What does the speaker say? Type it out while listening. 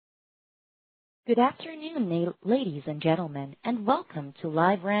Good afternoon, ladies and gentlemen, and welcome to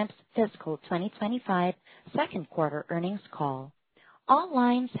LiveRamp's fiscal 2025 second quarter earnings call. All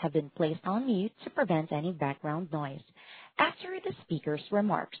lines have been placed on mute to prevent any background noise. After the speaker's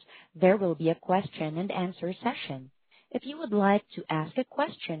remarks, there will be a question and answer session. If you would like to ask a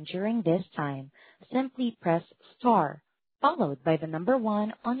question during this time, simply press star, followed by the number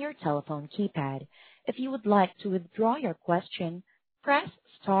 1 on your telephone keypad. If you would like to withdraw your question, press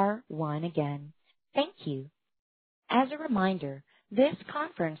star 1 again. Thank you. As a reminder, this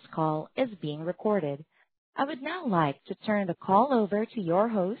conference call is being recorded. I would now like to turn the call over to your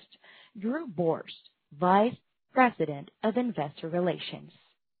host, Drew Borst, Vice President of Investor Relations.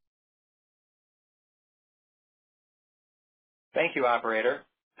 Thank you, operator.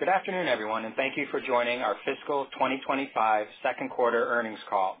 Good afternoon, everyone, and thank you for joining our fiscal 2025 second quarter earnings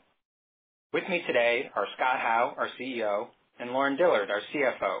call. With me today are Scott Howe, our CEO, and Lauren Dillard, our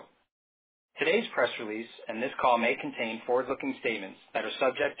CFO. Today's press release and this call may contain forward-looking statements that are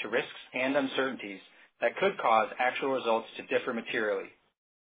subject to risks and uncertainties that could cause actual results to differ materially.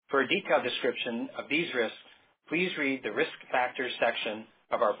 For a detailed description of these risks, please read the Risk Factors section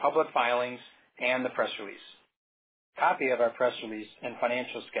of our public filings and the press release. Copy of our press release and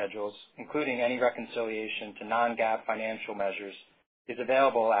financial schedules, including any reconciliation to non-GAAP financial measures, is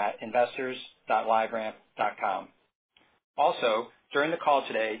available at investors.liveramp.com. Also, during the call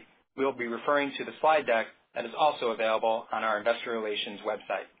today, we will be referring to the slide deck that is also available on our investor relations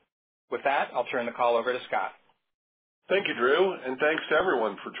website. With that, I'll turn the call over to Scott. Thank you, Drew, and thanks to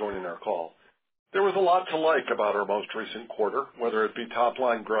everyone for joining our call. There was a lot to like about our most recent quarter, whether it be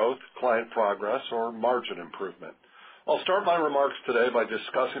top-line growth, client progress, or margin improvement. I'll start my remarks today by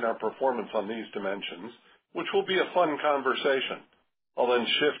discussing our performance on these dimensions, which will be a fun conversation. I'll then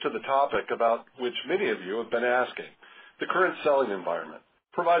shift to the topic about which many of you have been asking, the current selling environment,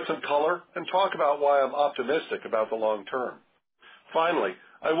 provide some color, and talk about why I'm optimistic about the long term. Finally,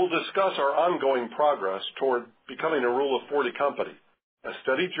 I will discuss our ongoing progress toward becoming a Rule of 40 company, a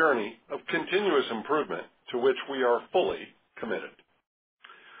steady journey of continuous improvement to which we are fully committed.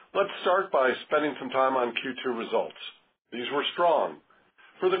 Let's start by spending some time on Q2 results. These were strong.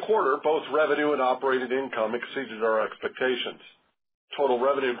 For the quarter, both revenue and operating income exceeded our expectations. Total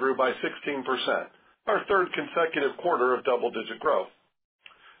revenue grew by 16%, our third consecutive quarter of double-digit growth.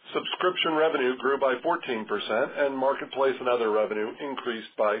 Subscription revenue grew by 14%, and marketplace and other revenue increased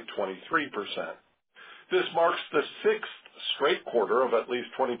by 23%. This marks the sixth straight quarter of at least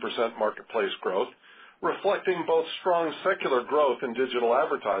 20% marketplace growth, reflecting both strong secular growth in digital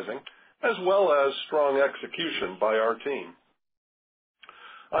advertising as well as strong execution by our team.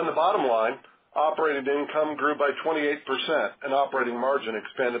 On the bottom line, operating income grew by 28%, and operating margin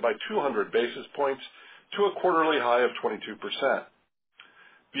expanded by 200 basis points to a quarterly high of 22%.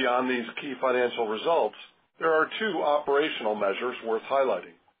 Beyond these key financial results, there are two operational measures worth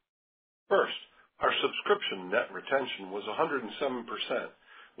highlighting. First, our subscription net retention was 107%,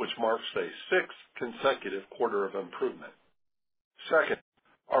 which marks a sixth consecutive quarter of improvement. Second,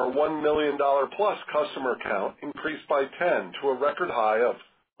 our $1 million plus customer count increased by 10 to a record high of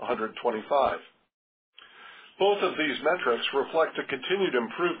 125. Both of these metrics reflect a continued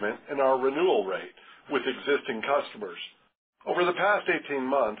improvement in our renewal rate with existing customers. Over the past 18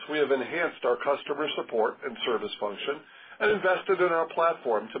 months, we have enhanced our customer support and service function and invested in our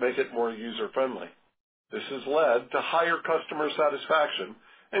platform to make it more user-friendly. This has led to higher customer satisfaction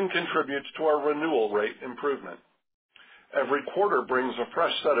and contributes to our renewal rate improvement. Every quarter brings a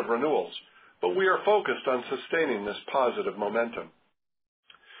fresh set of renewals, but we are focused on sustaining this positive momentum.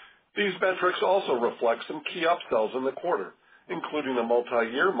 These metrics also reflect some key upsells in the quarter, including a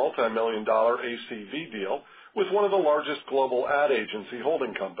multi-year, multi-million-dollar ACV deal with one of the largest global ad agency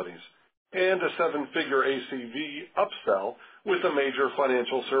holding companies, and a seven-figure ACV upsell with a major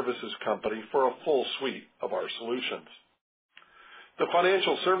financial services company for a full suite of our solutions. The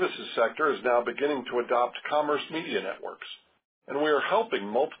financial services sector is now beginning to adopt commerce media networks, and we are helping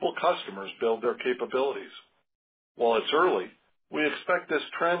multiple customers build their capabilities. While it's early, we expect this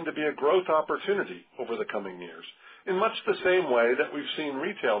trend to be a growth opportunity over the coming years, in much the same way that we've seen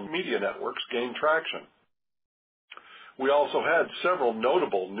retail media networks gain traction. We also had several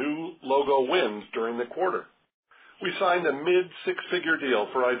notable new logo wins during the quarter. We signed a mid-six-figure deal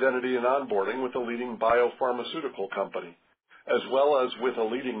for identity and onboarding with a leading biopharmaceutical company, as well as with a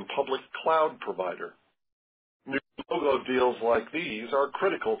leading public cloud provider. New logo deals like these are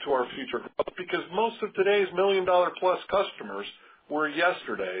critical to our future growth because most of today's million-dollar-plus customers were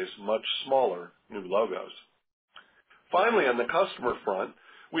yesterday's much smaller new logos. Finally, on the customer front,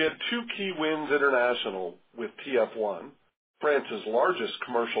 we had two key wins international with TF1, France's largest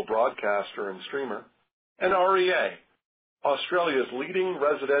commercial broadcaster and streamer, and REA, Australia's leading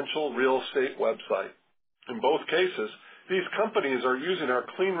residential real estate website. In both cases, these companies are using our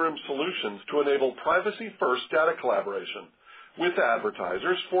cleanroom solutions to enable privacy-first data collaboration with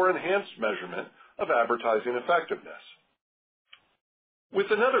advertisers for enhanced measurement of advertising effectiveness. With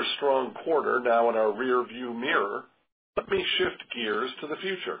another strong quarter now in our rear-view mirror, let me shift gears to the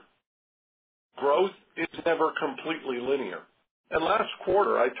future. Growth is never completely linear, and last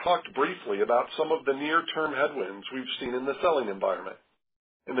quarter I talked briefly about some of the near-term headwinds we've seen in the selling environment.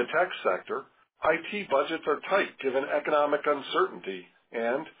 In the tech sector, IT budgets are tight given economic uncertainty,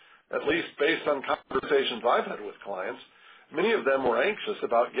 and, at least based on conversations I've had with clients, many of them were anxious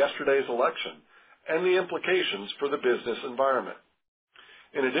about yesterday's election and the implications for the business environment.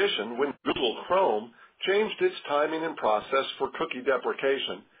 In addition, when Google Chrome changed its timing and process for cookie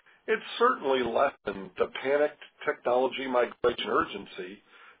deprecation, it certainly lessened the panicked technology migration urgency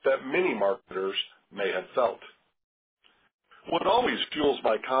that many marketers may have felt. What always fuels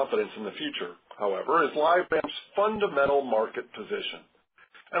my confidence in the future, however, is LiveRamp's fundamental market position.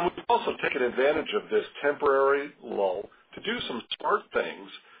 And we've also taken advantage of this temporary lull to do some smart things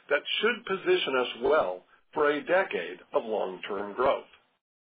that should position us well for a decade of long-term growth.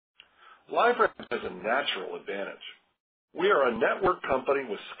 LiveRamp has a natural advantage. We are a network company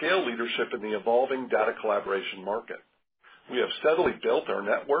with scale leadership in the evolving data collaboration market. We have steadily built our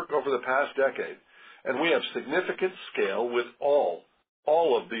network over the past decade, and we have significant scale with all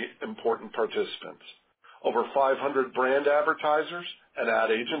of the important participants. Over 500 brand advertisers and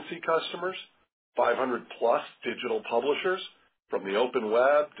ad agency customers, 500 plus digital publishers, from the open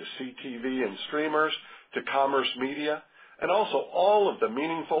web to CTV and streamers to commerce media, and also all of the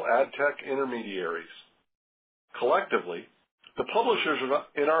meaningful ad tech intermediaries. Collectively, the publishers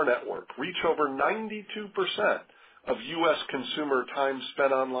in our network reach over 92% of U.S. consumer time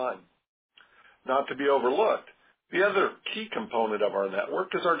spent online. Not to be overlooked, the other key component of our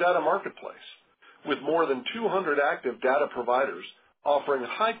network is our data marketplace, with more than 200 active data providers offering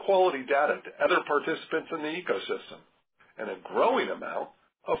high-quality data to other participants in the ecosystem, and a growing amount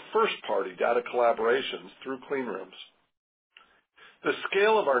of first-party data collaborations through cleanrooms. The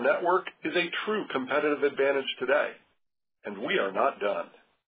scale of our network is a true competitive advantage today, and we are not done.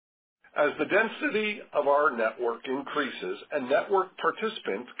 As the density of our network increases and network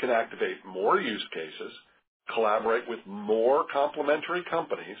participants can activate more use cases, collaborate with more complementary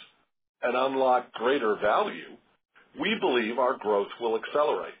companies, and unlock greater value, we believe our growth will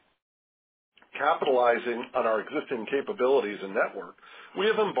accelerate. Capitalizing on our existing capabilities and network, we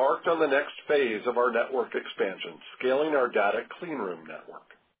have embarked on the next phase of our network expansion, scaling our data cleanroom network.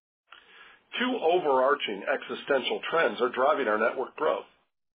 Two overarching existential trends are driving our network growth.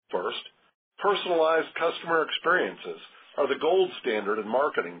 First, personalized customer experiences are the gold standard in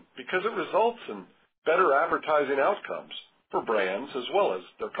marketing because it results in better advertising outcomes for brands as well as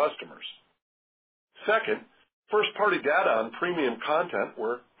their customers. Second, first-party data on premium content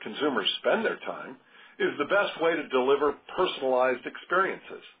where consumers spend their time is the best way to deliver personalized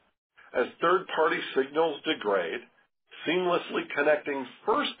experiences. As third-party signals degrade, seamlessly connecting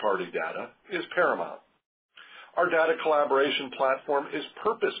first-party data is paramount. Our data collaboration platform is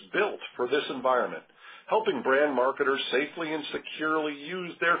purpose-built for this environment, helping brand marketers safely and securely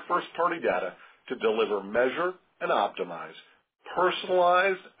use their first-party data to deliver, measure, and optimize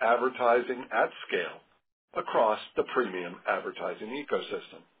personalized advertising at scale across the premium advertising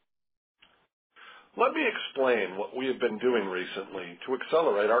ecosystem. Let me explain what we have been doing recently to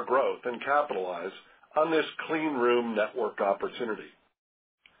accelerate our growth and capitalize on this clean room network opportunity.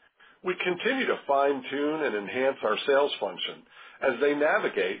 We continue to fine-tune and enhance our sales function as they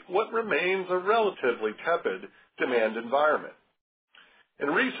navigate what remains a relatively tepid demand environment. In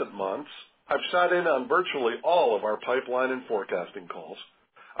recent months, I've sat in on virtually all of our pipeline and forecasting calls,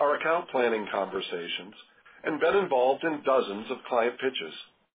 our account planning conversations, and been involved in dozens of client pitches.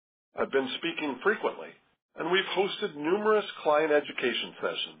 I've been speaking frequently, and we've hosted numerous client education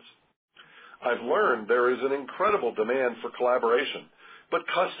sessions. I've learned there is an incredible demand for collaboration, but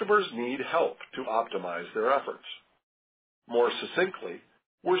customers need help to optimize their efforts. More succinctly,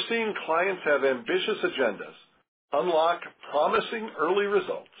 we're seeing clients have ambitious agendas, unlock promising early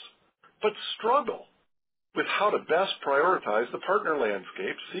results, but struggle with how to best prioritize the partner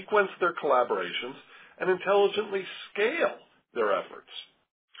landscape, sequence their collaborations, and intelligently scale their efforts.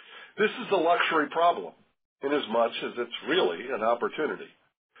 This is a luxury problem, inasmuch as it's really an opportunity.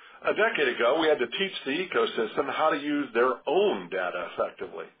 A decade ago, we had to teach the ecosystem how to use their own data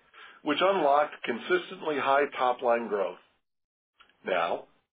effectively, which unlocked consistently high top-line growth. Now,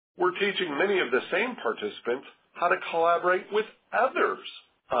 we're teaching many of the same participants how to collaborate with others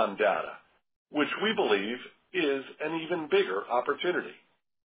on data, which we believe is an even bigger opportunity.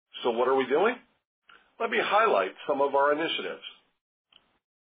 So what are we doing? Let me highlight some of our initiatives.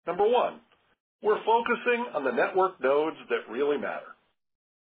 Number one, we're focusing on the network nodes that really matter.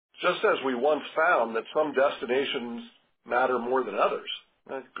 Just as we once found that some destinations matter more than others,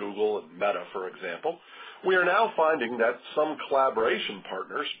 like Google and Meta, for example, we are now finding that some collaboration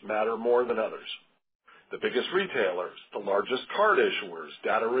partners matter more than others. The biggest retailers, the largest card issuers,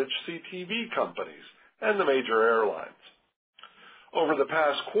 data-rich CTV companies, and the major airlines. Over the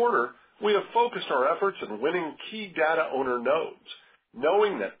past quarter, we have focused our efforts in winning key data owner nodes,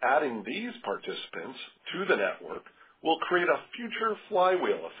 knowing that adding these participants to the network will create a future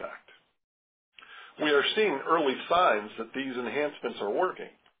flywheel effect. We are seeing early signs that these enhancements are working,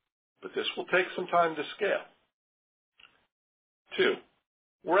 but this will take some time to scale. 2,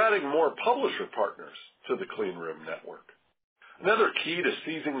 we're adding more publisher partners to the Clean Room network. Another key to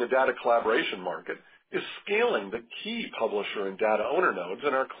seizing the data collaboration market is scaling the key publisher and data owner nodes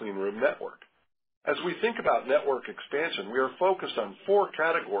in our Clean Room network. As we think about network expansion, we are focused on 4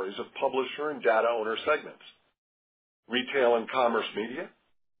 categories of publisher and data owner segments: retail and commerce media,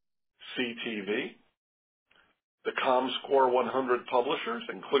 CTV, the ComScore 100 publishers,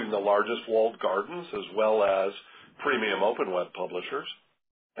 including the largest walled gardens as well as premium open web publishers,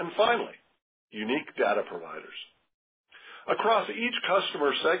 and finally, unique data providers. Across each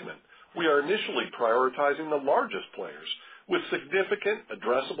customer segment, we are initially prioritizing the largest players with significant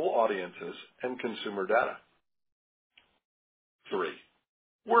addressable audiences and consumer data. 3,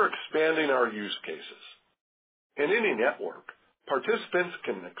 we're expanding our use cases. In any network, participants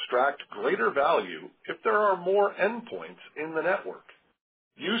can extract greater value if there are more endpoints in the network,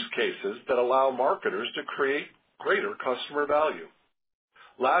 use cases that allow marketers to create greater customer value.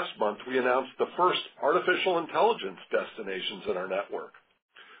 Last month, we announced the first artificial intelligence destinations in our network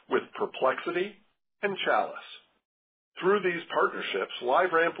with Perplexity and Chalice. Through these partnerships,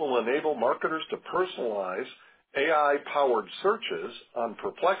 LiveRamp will enable marketers to personalize AI-powered searches on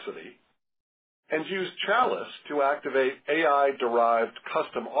Perplexity and use Chalice to activate AI-derived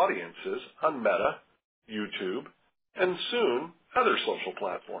custom audiences on Meta, YouTube, and soon other social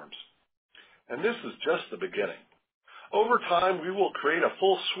platforms. And this is just the beginning. Over time, we will create a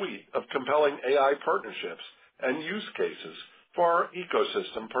full suite of compelling AI partnerships and use cases for our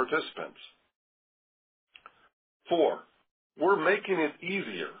ecosystem participants. 4, we're making it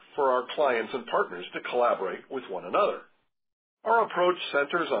easier for our clients and partners to collaborate with one another. Our approach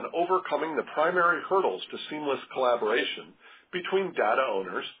centers on overcoming the primary hurdles to seamless collaboration between data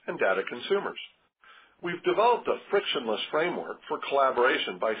owners and data consumers. We've developed a frictionless framework for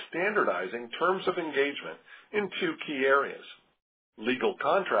collaboration by standardizing terms of engagement in 2 key areas: legal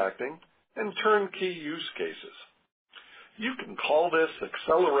contracting and turnkey use cases. You can call this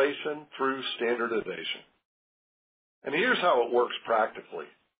acceleration through standardization. And here's how it works practically.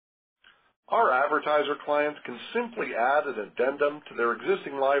 Our advertiser clients can simply add an addendum to their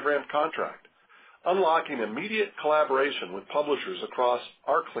existing LiveRamp contract, unlocking immediate collaboration with publishers across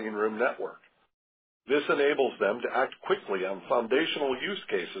our Clean Room network. This enables them to act quickly on foundational use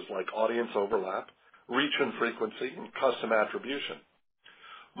cases like audience overlap, reach and frequency, and custom attribution.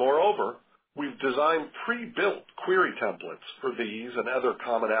 Moreover, we've designed pre-built query templates for these and other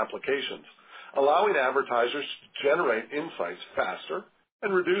common applications, allowing advertisers to generate insights faster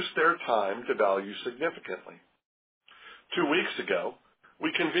and reduce their time to value significantly. 2 weeks ago,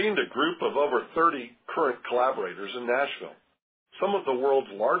 we convened a group of over 30 current collaborators in Nashville. Some of the world's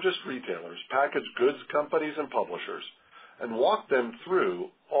largest retailers, packaged goods companies, and publishers, and walked them through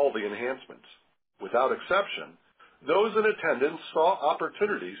all the enhancements. Without exception, those in attendance saw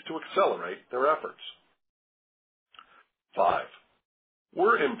opportunities to accelerate their efforts. 5,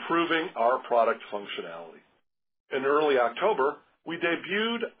 we're improving our product functionality. In early October, we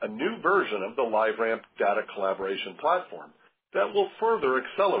debuted a new version of the LiveRamp data collaboration platform that will further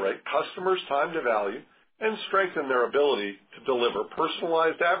accelerate customers' time to value and strengthen their ability to deliver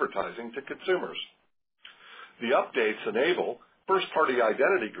personalized advertising to consumers. The updates enable first-party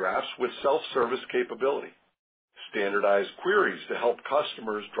identity graphs with self-service capability, standardized queries to help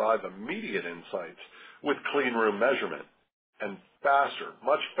customers drive immediate insights with clean room measurement, and faster,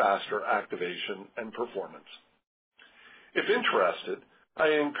 much faster activation and performance. If interested, I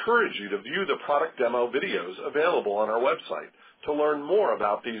encourage you to view the product demo videos available on our website to learn more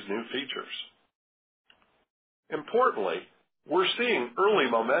about these new features. Importantly, we're seeing early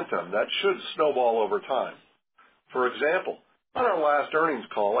momentum that should snowball over time. For example, on our last earnings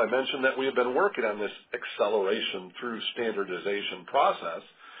call, I mentioned that we have been working on this acceleration through standardization process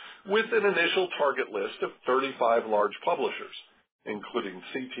with an initial target list of 35 large publishers, including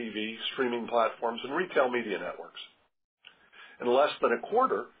CTV, streaming platforms, and retail media networks. In less than a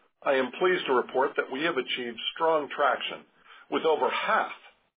quarter, I am pleased to report that we have achieved strong traction with over half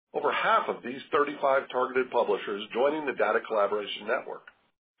of these 35 targeted publishers joining the Data Collaboration Network.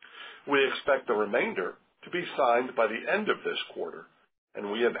 We expect the remainder to be signed by the end of this quarter,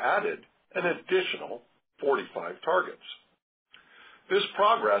 and we have added an additional 45 targets. This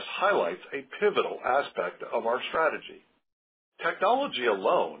progress highlights a pivotal aspect of our strategy. Technology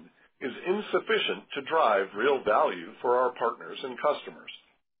alone is insufficient to drive real value for our partners and customers.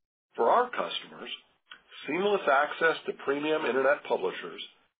 For our customers, seamless access to premium Internet publishers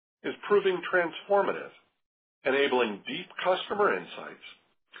is proving transformative, enabling deep customer insights,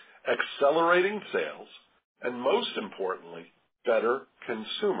 accelerating sales, and most importantly, better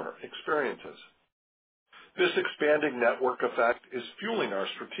consumer experiences. This expanding network effect is fueling our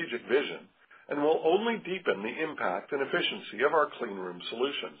strategic vision and will only deepen the impact and efficiency of our cleanroom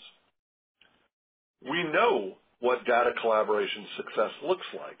solutions. We know what data collaboration success looks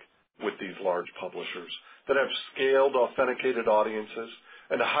like with these large publishers that have scaled authenticated audiences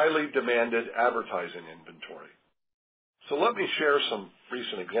and highly demanded advertising inventory. So let me share some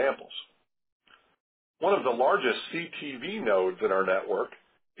recent examples. One of the largest CTV nodes in our network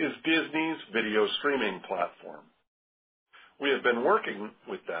is Disney's video streaming platform. We have been working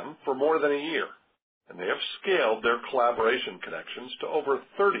with them for more than a year, and they have scaled their collaboration connections to over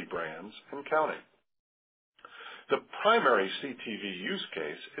 30 brands and counting. The primary CTV use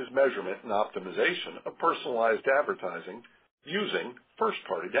case is measurement and optimization of personalized advertising using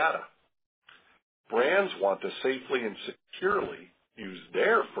first-party data. Brands want to safely and securely use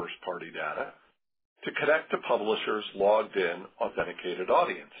their first-party data to connect to publishers' logged-in, authenticated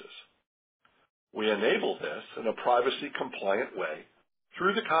audiences. We enable this in a privacy-compliant way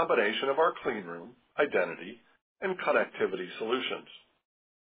through the combination of our cleanroom, identity, and connectivity solutions.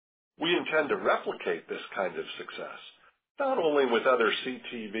 We intend to replicate this kind of success, not only with other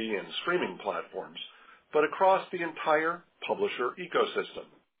CTV and streaming platforms, but across the entire publisher ecosystem,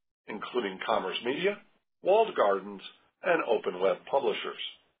 including commerce media, walled gardens, and open web publishers.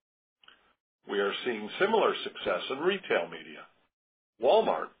 We are seeing similar success in retail media.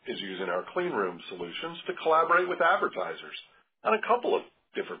 Walmart is using our cleanroom solutions to collaborate with advertisers on a couple of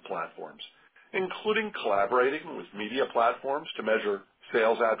different platforms, including collaborating with media platforms to measure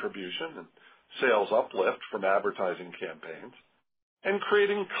sales attribution and sales uplift from advertising campaigns, and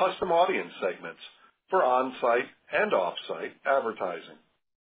creating custom audience segments for on-site and off-site advertising.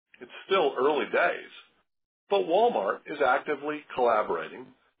 It's still early days, but Walmart is actively collaborating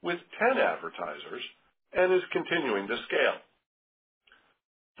with 10 advertisers and is continuing to scale.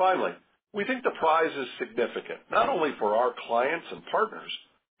 Finally, we think the prize is significant, not only for our clients and partners,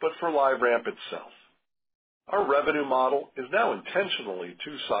 but for LiveRamp itself. Our revenue model is now intentionally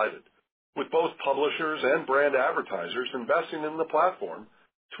two-sided, with both publishers and brand advertisers investing in the platform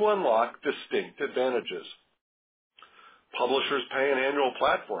to unlock distinct advantages. Publishers pay an annual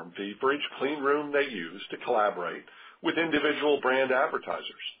platform fee for each cleanroom they use to collaborate with individual brand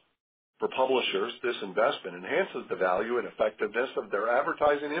advertisers. For publishers, this investment enhances the value and effectiveness of their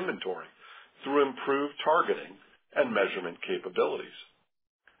advertising inventory through improved targeting and measurement capabilities.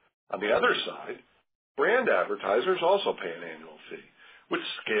 On the other side, brand advertisers also pay an annual fee, which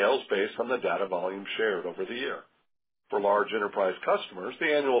scales based on the data volume shared over the year. For large enterprise customers,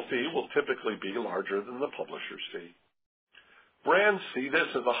 the annual fee will typically be larger than the publisher's fee. Brands see this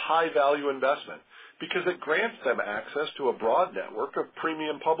as a high-value investment because it grants them access to a broad network of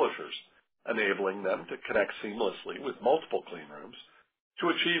premium publishers, enabling them to connect seamlessly with multiple cleanrooms to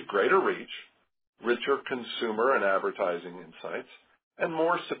achieve greater reach, richer consumer and advertising insights, and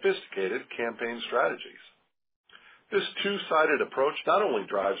more sophisticated campaign strategies. This two-sided approach not only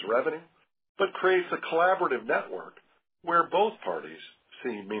drives revenue, but creates a collaborative network where both parties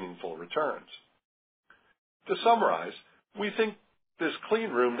see meaningful returns. To summarize, we think this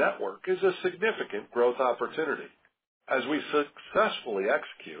cleanroom network is a significant growth opportunity. As we successfully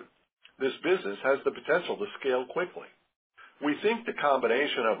execute, this business has the potential to scale quickly. We think the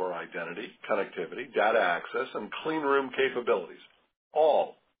combination of our identity, connectivity, data access, and cleanroom capabilities,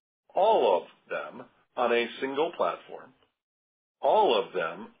 all of them on a single platform, all of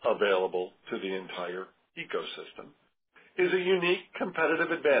them available to the entire ecosystem, is a unique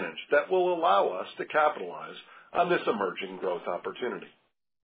competitive advantage that will allow us to capitalize on this emerging growth opportunity.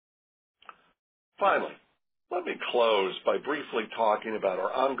 Finally, let me close by briefly talking about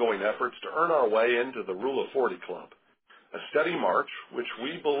our ongoing efforts to earn our way into the Rule of 40 Club, a steady march which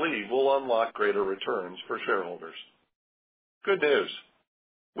we believe will unlock greater returns for shareholders. Good news.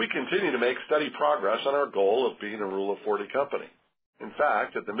 We continue to make steady progress on our goal of being a Rule of 40 company. In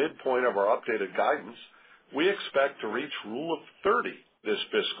fact, at the midpoint of our updated guidance, we expect to reach Rule of 30 this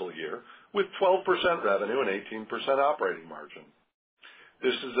fiscal year with 12% revenue and 18% operating margin.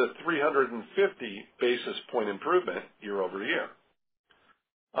 This is a 350 basis point improvement year over year.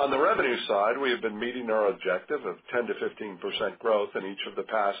 On the revenue side, we have been meeting our objective of 10 to 15% growth in each of the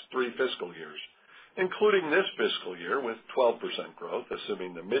past 3 fiscal years, including this fiscal year with 12% growth,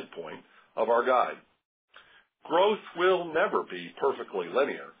 assuming the midpoint of our guide. Growth will never be perfectly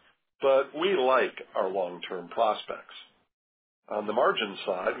linear, but we like our long-term prospects. On the margin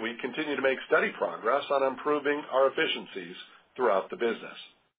side, we continue to make steady progress on improving our efficiencies throughout the business.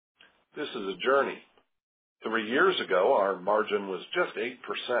 This is a journey. 3 years ago, our margin was just 8%.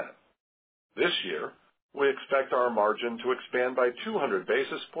 This year, we expect our margin to expand by 200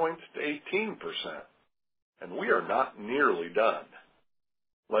 basis points to 18%, and we are not nearly done.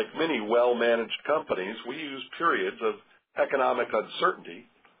 Like many well-managed companies, we use periods of economic uncertainty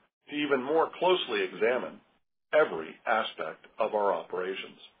to even more closely examine every aspect of our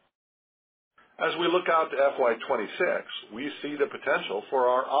operations. As we look out to FY26, we see the potential for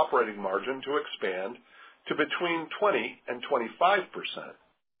our operating margin to expand to between 20 and 25%,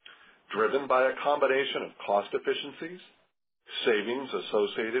 driven by a combination of cost efficiencies, savings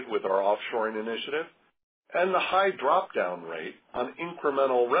associated with our offshoring initiative, and the high drop-down rate on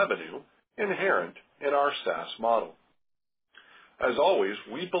incremental revenue inherent in our SaaS model. As always,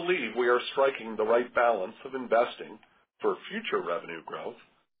 we believe we are striking the right balance of investing for future revenue growth,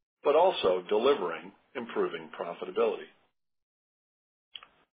 but also delivering improving profitability.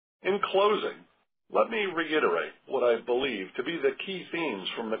 In closing, let me reiterate what I believe to be the key themes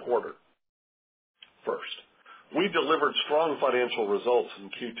from the quarter. First, we delivered strong financial results in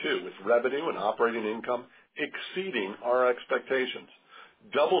Q2 with revenue and operating income exceeding our expectations,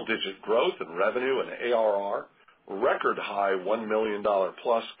 double-digit growth in revenue and ARR, record high $1 million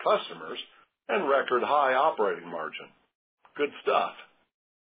plus customers, and record high operating margin. Good stuff.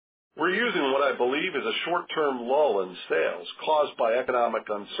 We're using what I believe is a short-term lull in sales caused by economic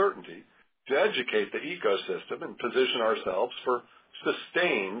uncertainty to educate the ecosystem and position ourselves for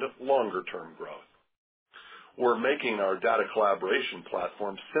sustained longer-term growth. We're making our data collaboration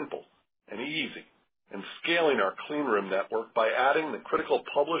platform simple and easy and scaling our cleanroom network by adding the critical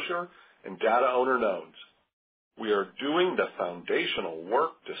publisher and data owner nodes. We are doing the foundational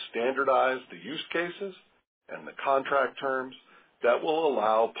work to standardize the use cases and the contract terms that will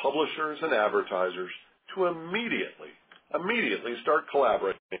allow publishers and advertisers to immediately start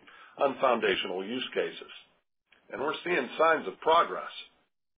collaborating on foundational use cases. And we're seeing signs of progress.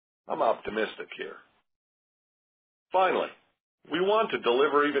 I'm optimistic here. Finally, we want to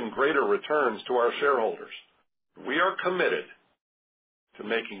deliver even greater returns to our shareholders. We are committed to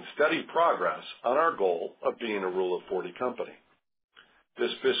making steady progress on our goal of being a Rule of 40 company.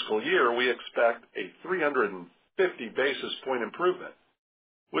 This fiscal year, we expect a 350 basis point improvement,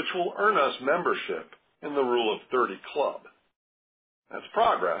 which will earn us membership in the Rule of 30 club. That's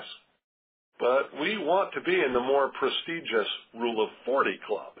progress, but we want to be in the more prestigious Rule of 40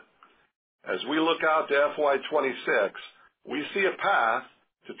 club. As we look out to FY26, we see a path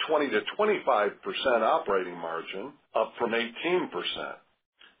to 20 to 25% operating margin, up from 18%,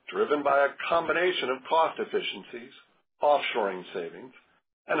 driven by a combination of cost efficiencies, offshoring savings,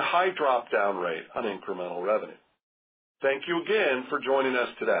 and high drop-down rate on incremental revenue. Thank you again for joining us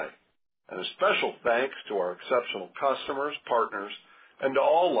today, and a special thanks to our exceptional customers, partners, and to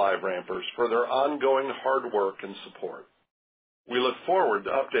all LiveRampers for their ongoing hard work and support. We look forward to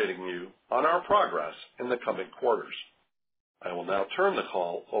updating you on our progress in the coming quarters. I will now turn the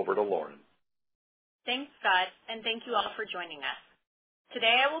call over to Lauren. Thanks, Scott, and thank you all for joining us.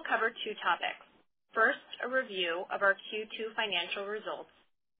 Today I will cover 2 topics. First, a review of our Q2 financial results,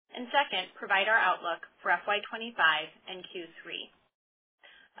 and second, provide our outlook for FY25 and Q3.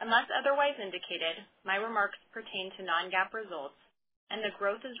 Unless otherwise indicated, my remarks pertain to non-GAAP results, and the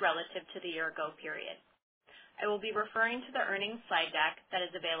growth is relative to the year-ago period. I will be referring to the earnings slide deck that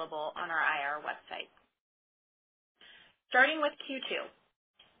is available on our IR website. Starting with Q2.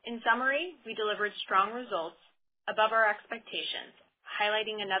 In summary, we delivered strong results above our expectations,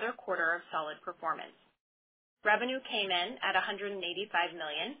 highlighting another quarter of solid performance. Revenue came in at $185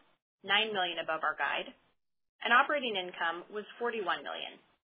 million, $9 million above our guide, and operating income was $41 million,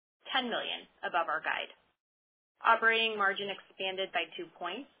 $10 million above our guide. Operating margin expanded by 2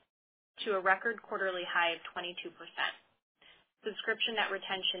 points to a record quarterly high of 22%. Subscription net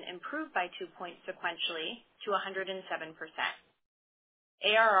retention improved by 2 points sequentially to 107%.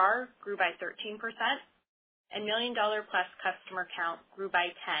 ARR grew by 13%, and million-dollar-plus customer count grew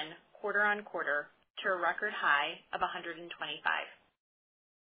by 10 quarter-on-quarter to a record high of 125.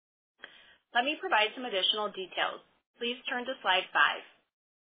 Let me provide some additional details. Please turn to slide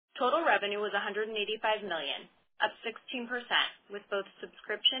 5. Total revenue was $185 million, up 16%, with both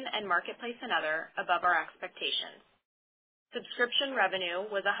subscription and marketplace and other above our expectations. Subscription revenue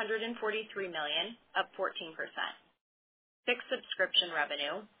was $143 million, up 14%. Fixed subscription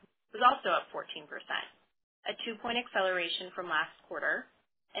revenue was also up 14%, a 2-point acceleration from last quarter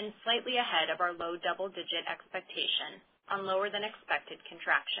and slightly ahead of our low double-digit expectation on lower than expected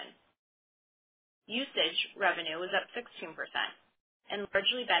contraction. Usage revenue was up 16% and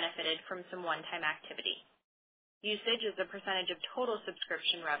largely benefited from some one-time activity. Usage as a percentage of total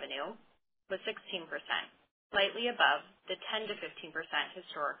subscription revenue was 16%, slightly above the 10 to 15%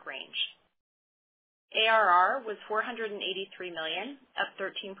 historic range. ARR was $483 million, up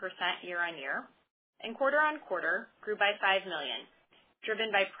 13% year-on-year, and quarter-on-quarter grew by $5 million,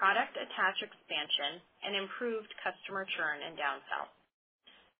 driven by product attach expansion and improved customer churn and downsell.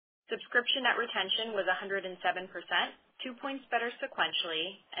 Subscription net retention was 107%, 2 points better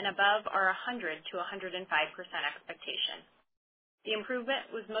sequentially, and above our 100 to 105% expectation. The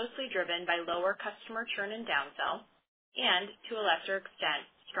improvement was mostly driven by lower customer churn and downsell, and, to a lesser extent,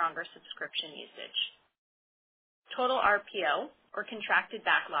 stronger subscription usage. Total RPO, or contracted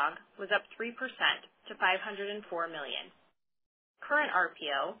backlog, was up 3% to $504 million. Current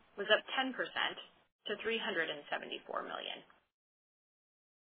RPO was up 10% to $374 million.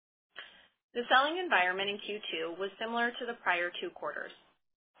 The selling environment in Q2 was similar to the prior 2 quarters.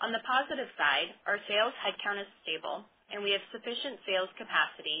 On the positive side, our sales headcount is stable, and we have sufficient sales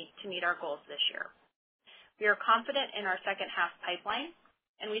capacity to meet our goals this year. We are confident in our second half pipeline,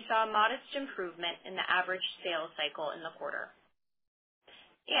 and we saw a modest improvement in the average sales cycle in the quarter.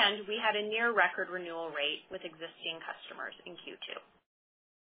 And we had a near record renewal rate with existing customers in Q2.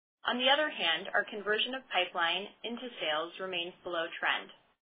 On the other hand, our conversion of pipeline into sales remains below trend.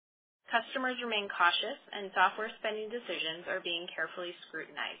 Customers remain cautious, and software spending decisions are being carefully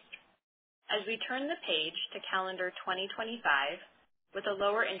scrutinized. As we turn the page to calendar 2025 with a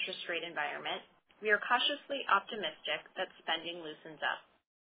lower interest rate environment, we are cautiously optimistic that spending loosens up.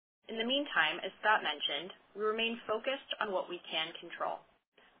 In the meantime, as Scott mentioned, we remain focused on what we can control,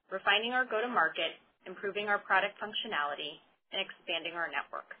 refining our go-to-market, improving our product functionality, and expanding our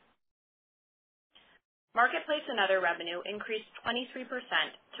network. Marketplace and other revenue increased 23%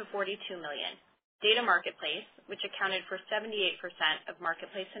 to $42 million. Data Marketplace, which accounted for 78% of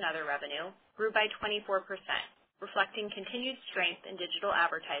Marketplace and other revenue, grew by 24%, reflecting continued strength in digital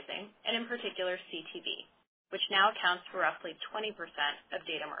advertising and in particular CTV, which now accounts for roughly 20% of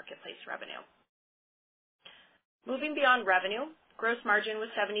Data Marketplace revenue. Moving beyond revenue, gross margin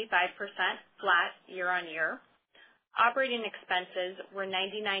was 75%, flat year-on-year. Operating expenses were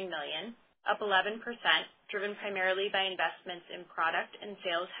 $99 million, up 11%, driven primarily by investments in product and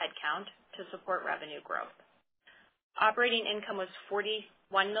sales headcount to support revenue growth. Operating income was $41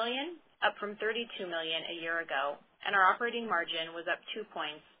 million, up from $32 million a year ago, and our operating margin was up 2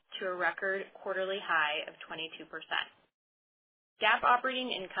 points to a record quarterly high of 22%. GAAP operating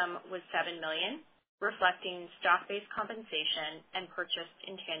income was $7 million, reflecting stock-based compensation and purchased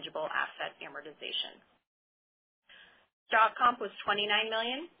intangible asset amortization. Stock comp was $29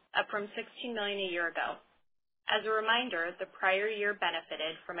 million, up from $16 million a year ago. As a reminder, the prior year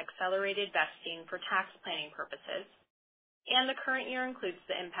benefited from accelerated vesting for tax planning purposes, and the current year includes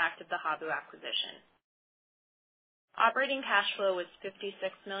the impact of the Habu acquisition. Operating cash flow was $56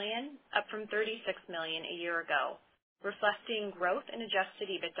 million, up from $36 million a year ago, reflecting growth in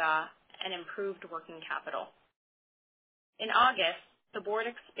adjusted EBITDA and improved working capital. In August, the board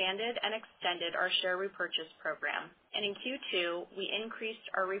expanded and extended our share repurchase program, and in Q2, we increased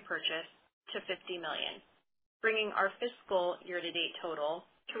our repurchase to $50 million, bringing our fiscal year-to-date total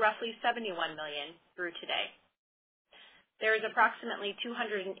to roughly $71 million through today. There is approximately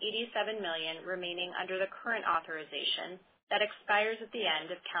 $287 million remaining under the current authorization that expires at the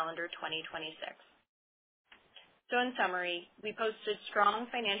end of calendar 2026. So in summary, we posted strong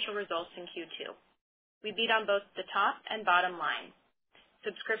financial results in Q2. We beat on both the top and bottom line.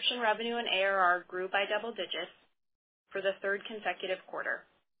 Subscription revenue and ARR grew by double digits for the 3rd consecutive quarter.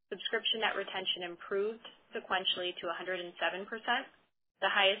 Subscription net retention improved sequentially to 107%, the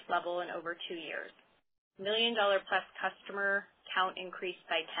highest level in over 2 years. Million-dollar-plus customer count increased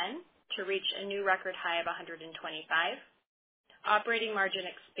by 10 to reach a new record high of 125. Operating margin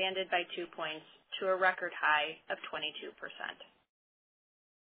expanded by 2 points to a record high of 22%.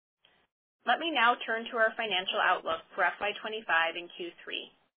 Let me now turn to our financial outlook for FY25 and Q3.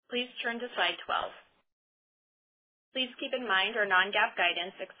 Please turn to slide 12. Please keep in mind our non-GAAP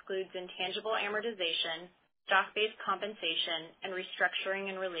guidance excludes intangible amortization, stock-based compensation, and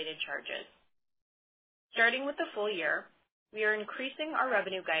restructuring and related charges. Starting with the full year, we are increasing our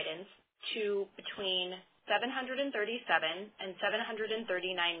revenue guidance to between $737 and $739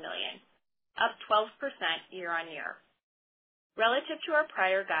 million, up 12% year-on-year. Relative to our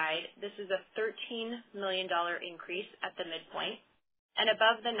prior guide, this is a $13 million increase at the midpoint and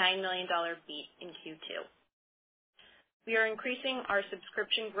above the $9 million beat in Q2. We are increasing our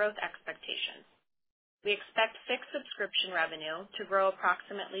subscription growth expectations. We expect fixed subscription revenue to grow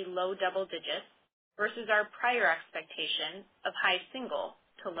approximately low double digits versus our prior expectation of high single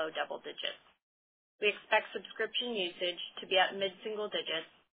to low double digits. We expect subscription usage to be at mid-single digits,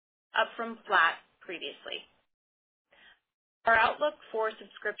 up from flat previously. Our outlook for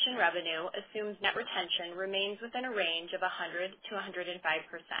subscription revenue assumes net retention remains within a range of 100 to 105%.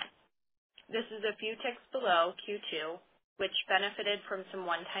 This is a few ticks below Q2, which benefited from some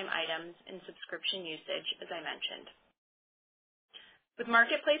one-time items in subscription usage, as I mentioned. With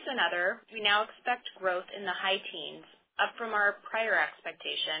Marketplace and Other, we now expect growth in the high teens, up from our prior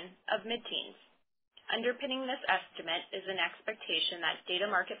expectation of mid-teens. Underpinning this estimate is an expectation that data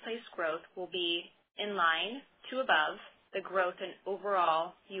marketplace growth will be in line to above the growth in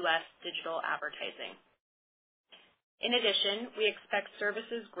overall U.S. digital advertising. In addition, we expect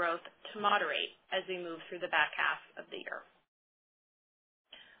services growth to moderate as we move through the back half of the year.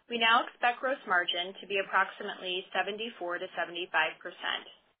 We now expect gross margin to be approximately 74 to 75%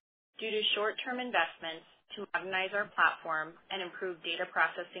 due to short-term investments to modernize our platform and improve data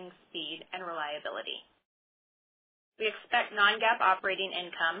processing speed and reliability. We expect non-GAAP operating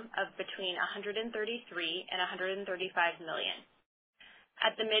income of between $133 and $135 million.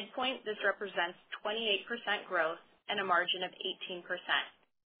 At the midpoint, this represents 28% growth and a margin of 18%,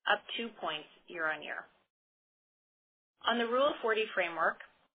 up 2 points year-on-year. On the Rule of 40 framework,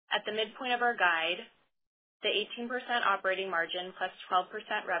 at the midpoint of our guide, the 18% operating margin plus 12%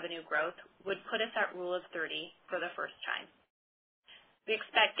 revenue growth would put us at Rule of 30 for the first time. We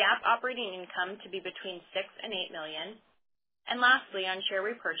expect GAAP operating income to be between $6 and $8 million. And lastly, on share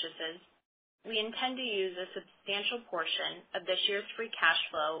repurchases, we intend to use a substantial portion of this year's free cash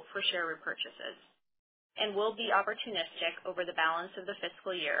flow for share repurchases and will be opportunistic over the balance of the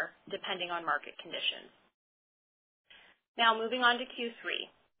fiscal year, depending on market conditions. Now, moving on to Q3,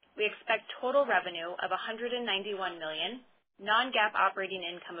 we expect total revenue of $191 million, non-GAAP operating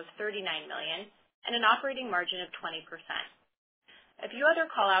income of $39 million, and an operating margin of 20%. A few other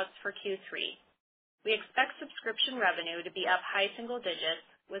call-outs for Q3. We expect subscription revenue to be up high single digits,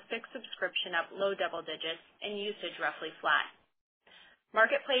 with fixed subscription up low double digits and usage roughly flat.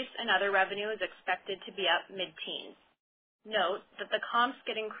 Marketplace and other revenue is expected to be up mid-teens. Note that the comps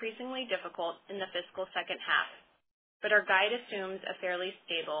get increasingly difficult in the fiscal second half, but our guide assumes a fairly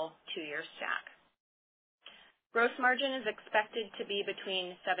stable two-year stack. Gross margin is expected to be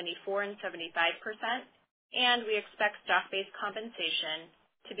between 74 and 75%, and we expect stock-based compensation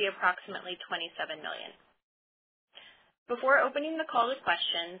to be approximately $27 million. Before opening the call to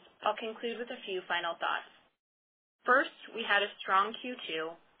questions, I'll conclude with a few final thoughts. First, we had a strong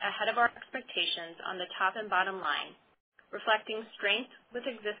Q2 ahead of our expectations on the top and bottom line, reflecting strength with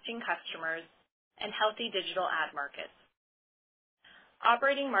existing customers and healthy digital ad markets.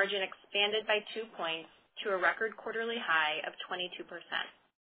 Operating margin expanded by 2 points to a record quarterly high of 22%.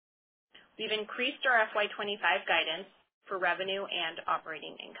 We've increased our FY25 guidance for revenue and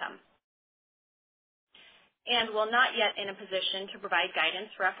operating income. And while not yet in a position to provide guidance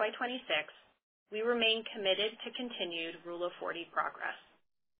for FY26, we remain committed to continued Rule of 40 progress.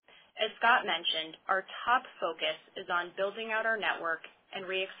 As Scott mentioned, our top focus is on building out our network and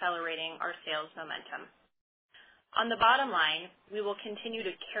re-accelerating our sales momentum. On the bottom line, we will continue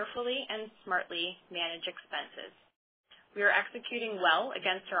to carefully and smartly manage expenses. We are executing well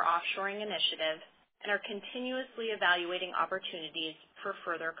against our offshoring initiative and are continuously evaluating opportunities for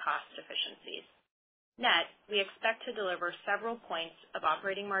further cost efficiencies. Net, we expect to deliver several points of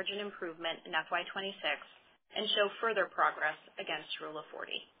operating margin improvement in FY26 and show further progress against Rule of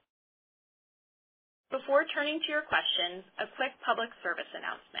 40. Before turning to your questions, a quick public service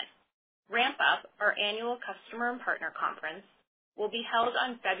announcement. Ramp Up, our annual customer and partner conference, will be held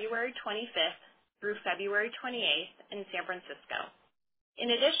on February 25th through February 28th in San Francisco.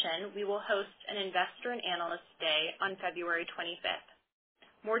 In addition, we will host an Investor and Analyst Day on February 25th.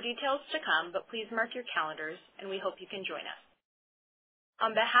 More details to come, but please mark your calendars, and we hope you can join us.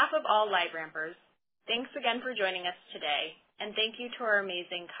 On behalf of all LiveRampers, thanks again for joining us today, and thank you to our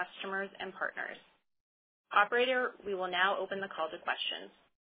amazing customers and partners. Operator, we will now open the call to questions.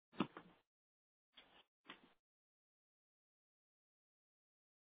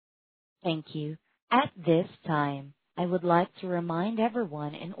 Thank you. At this time, I would like to remind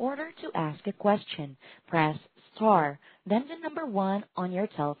everyone in order to ask a question, press star, then the number 1 on your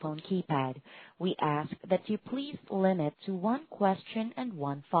telephone keypad. We ask that you please limit to one question and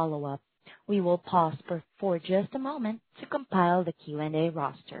one follow-up. We will pause for just a moment to compile the Q&A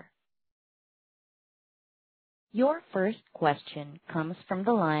roster. Your first question comes from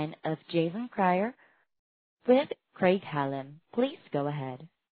the line of Jason Kreyer with Craig-Hallum. Please go ahead.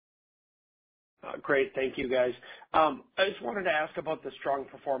 Great. Thank you, guys. I just wanted to ask about the strong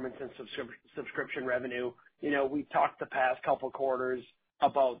performance in subscription revenue. We talked the past couple quarters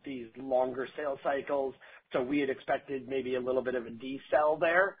about these longer sales cycles, so we had expected maybe a little bit of a decel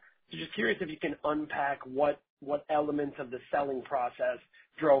there. So just curious if you can unpack what elements of the selling process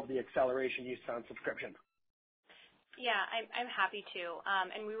drove the acceleration you saw on subscription. Yeah, I'm happy to.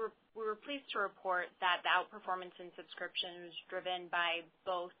 And we were pleased to report that the outperformance in subscription was driven by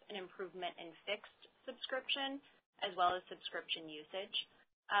both an improvement in fixed subscription as well as subscription usage.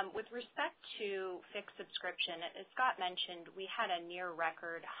 With respect to fixed subscription, as Scott mentioned, we had a near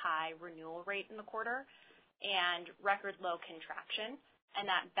record high renewal rate in the quarter and record low contraction, and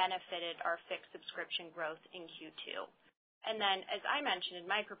that benefited our fixed subscription growth in Q2. And then, as I mentioned in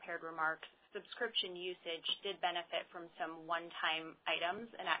my prepared remarks, subscription usage did benefit from some one-time items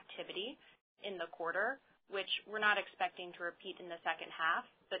and activity in the quarter, which we're not expecting to repeat in the second half,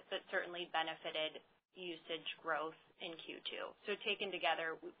 but certainly benefited usage growth in Q2. So taken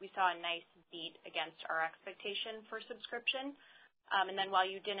together, we saw a nice beat against our expectation for subscription. And then while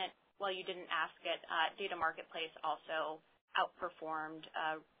you didn't ask it, Data Marketplace also outperformed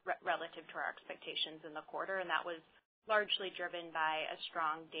relative to our expectations in the quarter, and that was largely driven by a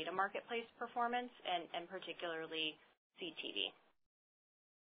strong Data Marketplace performance and particularly CTV.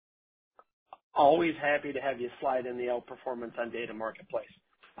 Always happy to have you slide in the outperformance on Data Marketplace.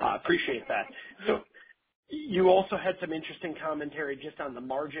 Appreciate that. So you also had some interesting commentary just on the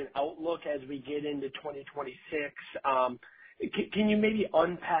margin outlook as we get into 2026. Can you maybe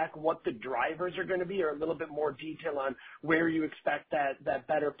unpack what the drivers are going to be, or a little bit more detail on where you expect that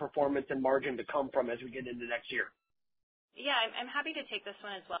better performance and margin to come from as we get into next year? Yeah, I'm happy to take this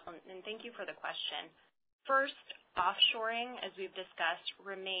one as well, and thank you for the question. First, offshoring, as we've discussed,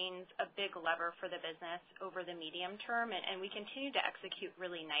 remains a big lever for the business over the medium term, and we continue to execute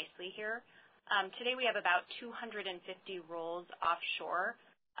really nicely here. Today we have about 250 roles offshore,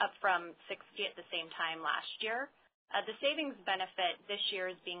 up from 60 at the same time last year. The savings benefit this year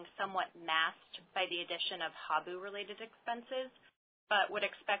is being somewhat masked by the addition of Habu-related expenses, but would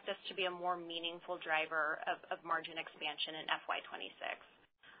expect us to be a more meaningful driver of margin expansion in FY26.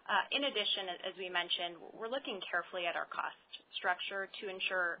 In addition, as we mentioned, we're looking carefully at our cost structure to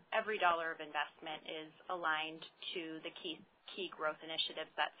ensure every dollar of investment is aligned to the key growth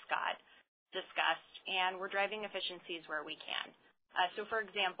initiatives that Scott discussed, and we're driving efficiencies where we can. So, for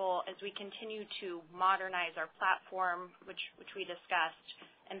example, as we continue to modernize our platform, which we discussed,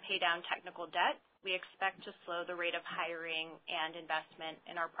 and pay down technical debt, we expect to slow the rate of hiring and investment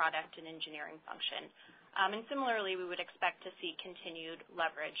in our product and engineering function. And similarly, we would expect to see continued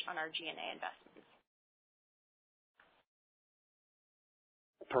leverage on our G&A investments.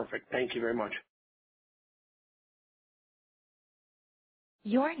 Perfect. Thank you very much.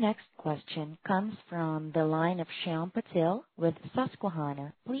 Your next question comes from the line of Shyam Patil with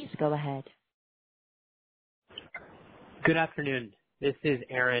Susquehanna. Please go ahead. Good afternoon. This is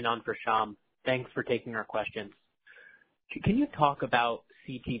Aaron on for Shyam. Thanks for taking our questions. Can you talk about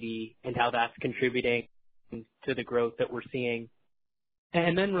CTV and how that's contributing to the growth that we're seeing?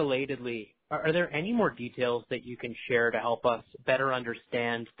 And then relatedly, are there any more details that you can share to help us better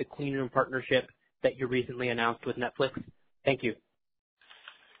understand the clean room partnership that you recently announced with Netflix? Thank you.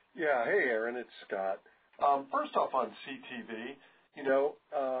 Yeah. Hey, Aaron, it's Scott. First off, on CTV,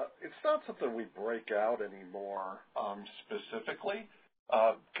 it's not something we break out anymore specifically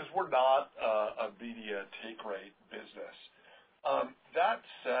because we're not a media take rate business. That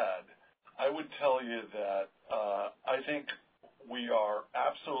said, I would tell you that I think we are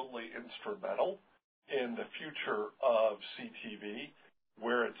absolutely instrumental in the future of CTV,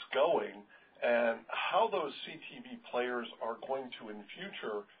 where it's going, and how those CTV players are going to, in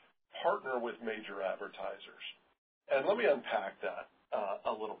future, partner with major advertisers. And let me unpack that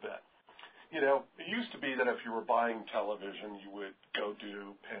a little bit. It used to be that if you were buying television, you would go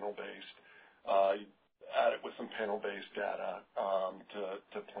do panel-based, add it with some panel-based data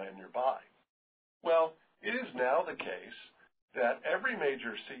to plan your buy. Well, it is now the case that every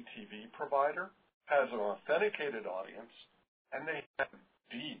major CTV provider has an authenticated audience, and they have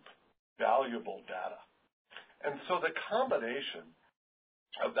deep, valuable data. And so the combination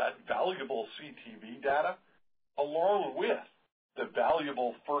of that valuable CTV data along with the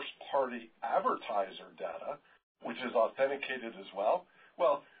valuable first-party advertiser data, which is authenticated as well.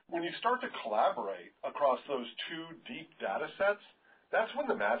 Well, when you start to collaborate across those two deep data sets, that's when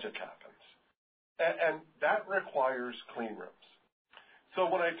the magic happens. And that requires clean rooms. So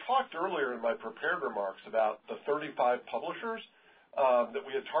when I talked earlier in my prepared remarks about the 35 publishers that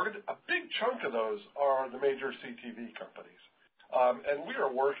we had targeted, a big chunk of those are the major CTV companies. And we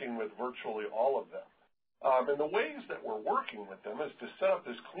are working with virtually all of them. And the ways that we're working with them is to set up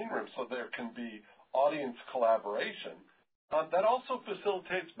this clean room so there can be audience collaboration that also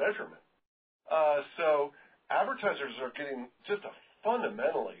facilitates measurement. So advertisers are getting just a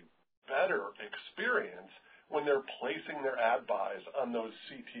fundamentally better experience when they're placing their ad buys on those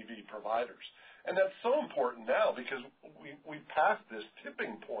CTV providers. And that's so important now because we passed this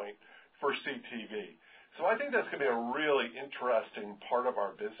tipping point for CTV. So I think that's going to be a really interesting part of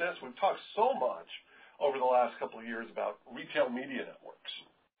our business. We've talked so much over the last couple of years about retail media networks.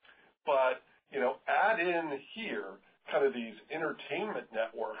 But, add in here kind of these entertainment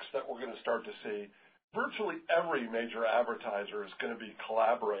networks that we're going to start to see. Virtually every major advertiser is going to be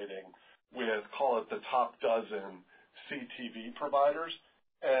collaborating with, call it the top dozen CTV providers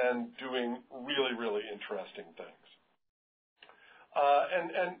and doing really, really interesting things.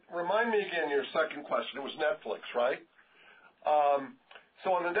 And remind me again your second question. It was Netflix, right?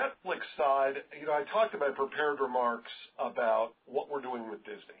 So on the Netflix side, I talked in my prepared remarks about what we're doing with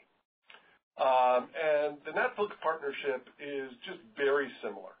Disney. And the Netflix partnership is just very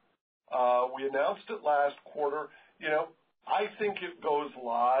similar. We announced it last quarter. I think it goes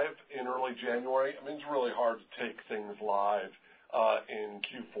live in early January. I mean, it's really hard to take things live in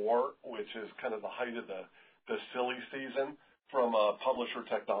Q4, which is kind of the height of the silly season from a publisher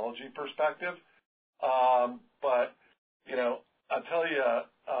technology perspective. But, I'll tell you,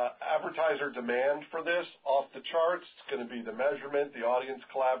 advertiser demand for this off the charts. It's going to be the measurement, the audience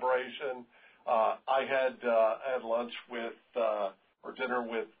collaboration. I had lunch with or dinner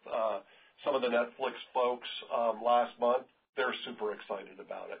with some of the Netflix folks last month. They're super excited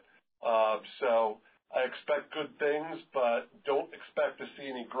about it. So I expect good things, but don't expect to see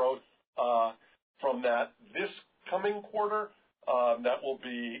any growth from that this coming quarter. That will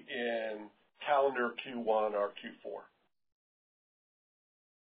be in calendar Q1 or Q4.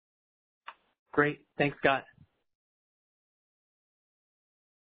 Great. Thanks, Scott.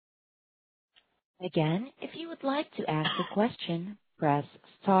 Again, if you would like to ask a question, press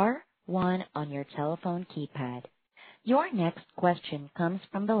star 1 on your telephone keypad. Your next question comes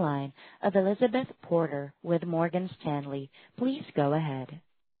from the line of Elizabeth Porter with Morgan Stanley. Please go ahead.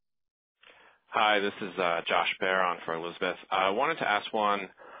 Hi, this is Josh Baer on for Elizabeth. I wanted to ask one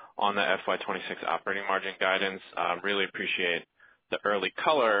on the FY26 operating margin guidance. Really appreciate the early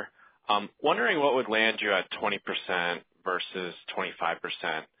color. Wondering what would land you at 20% versus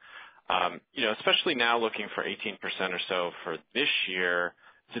 25%. Especially now looking for 18% or so for this year,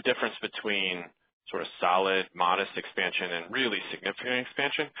 it's a difference between sort of solid, modest expansion and really significant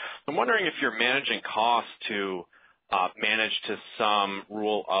expansion. I'm wondering if you're managing costs to manage to some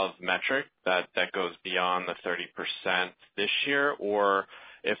rule of metric that goes beyond the 30% this year, or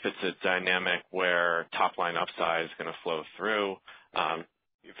if it's a dynamic where top line upside is going to flow through.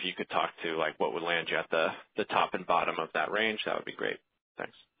 If you could talk to what would land you at the top and bottom of that range, that would be great.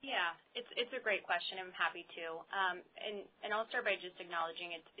 Thanks. Yeah, it's a great question. I'm happy to. And I'll start by just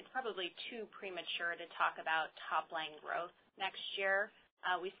acknowledging it's probably too premature to talk about top-line growth next year.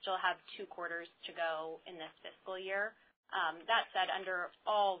 We still have 2 quarters to go in this fiscal year. That said, under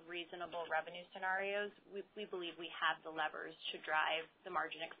all reasonable revenue scenarios, we believe we have the levers to drive the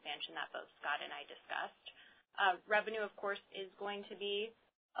margin expansion that both Scott and I discussed. Revenue, of course, is going to be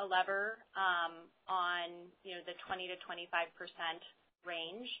a lever on the 20 to 25%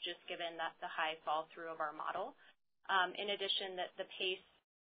 range, just given that the high fall through of our model. In addition, that the pace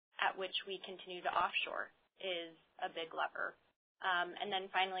at which we continue to offshore is a big lever. And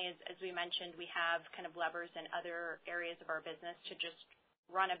then finally, as we mentioned, we have kind of levers in other areas of our business to just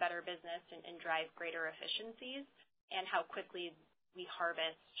run a better business and drive greater efficiencies. And how quickly we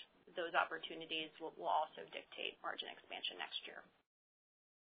harvest those opportunities will also dictate margin expansion next year.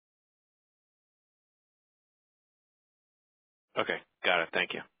 Okay, got it.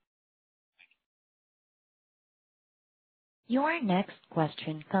 Thank you. Your next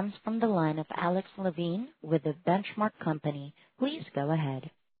question comes from the line of Alex Levine with the Benchmark Company. Please go ahead.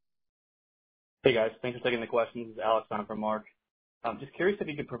 Hey, guys. Thanks for taking the question. This is Alex on for Mark. I'm just curious if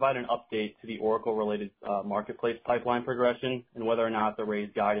you could provide an update to the Oracle-related marketplace pipeline progression and whether or not the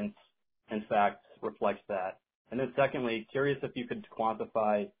raised guidance, in fact, reflects that. And then secondly, curious if you could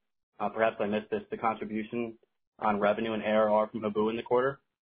quantify, perhaps I missed this, the contribution on revenue and ARR from Habu in the quarter.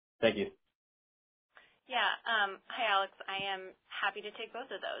 Thank you. Yeah. Hi, Alex. I am happy to take both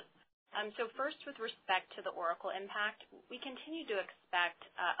of those. So first, with respect to the Oracle impact, we continue to expect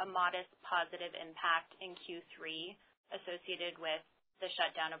a modest positive impact in Q3 associated with the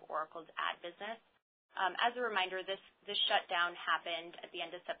shutdown of Oracle's ad business. As a reminder, this shutdown happened at the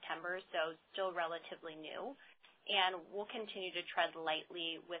end of September, so still relatively new, and we'll continue to tread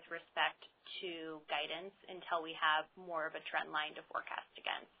lightly with respect to guidance until we have more of a trend line to forecast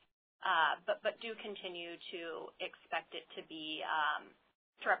against. But do continue to expect it to be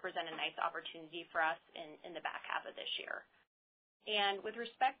to represent a nice opportunity for us in the back half of this year. And with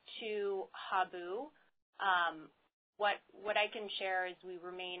respect to Habu, what I can share is we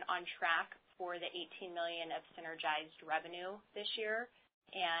remain on track for the $18 million of synergized revenue this year,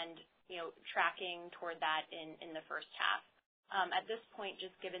 and tracking toward that in the first half. At this point,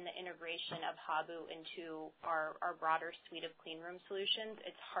 just given the integration of Habu into our broader suite of cleanroom solutions,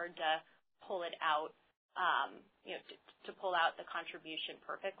 it's hard to pull it out, to pull out the contribution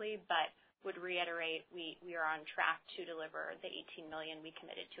perfectly, but would reiterate we are on track to deliver the $18 million we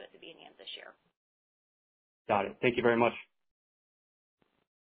committed to at the beginning of this year. Got it. Thank you very much.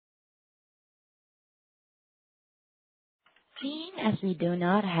 Seeing as we do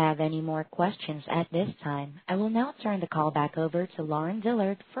not have any more questions at this time, I will now turn the call back over to Lauren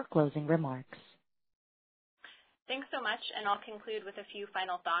Dillard for closing remarks. Thanks so much, and I'll conclude with a few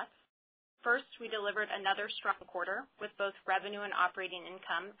final thoughts. First, we delivered another strong quarter with both revenue and operating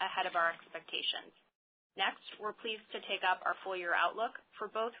income ahead of our expectations. Next, we're pleased to take up our full-year outlook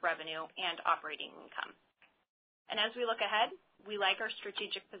for both revenue and operating income. And as we look ahead, we like our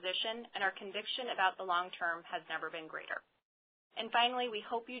strategic position, and our conviction about the long term has never been greater. And finally, we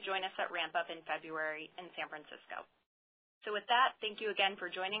hope you join us at Ramp Up in February in San Francisco. So with that, thank you again for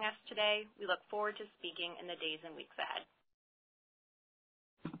joining us today. We look forward to speaking in the days and weeks ahead.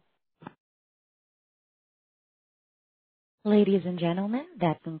 Ladies and gentlemen,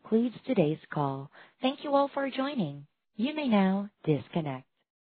 that concludes today's call. Thank you all for joining. You may now disconnect.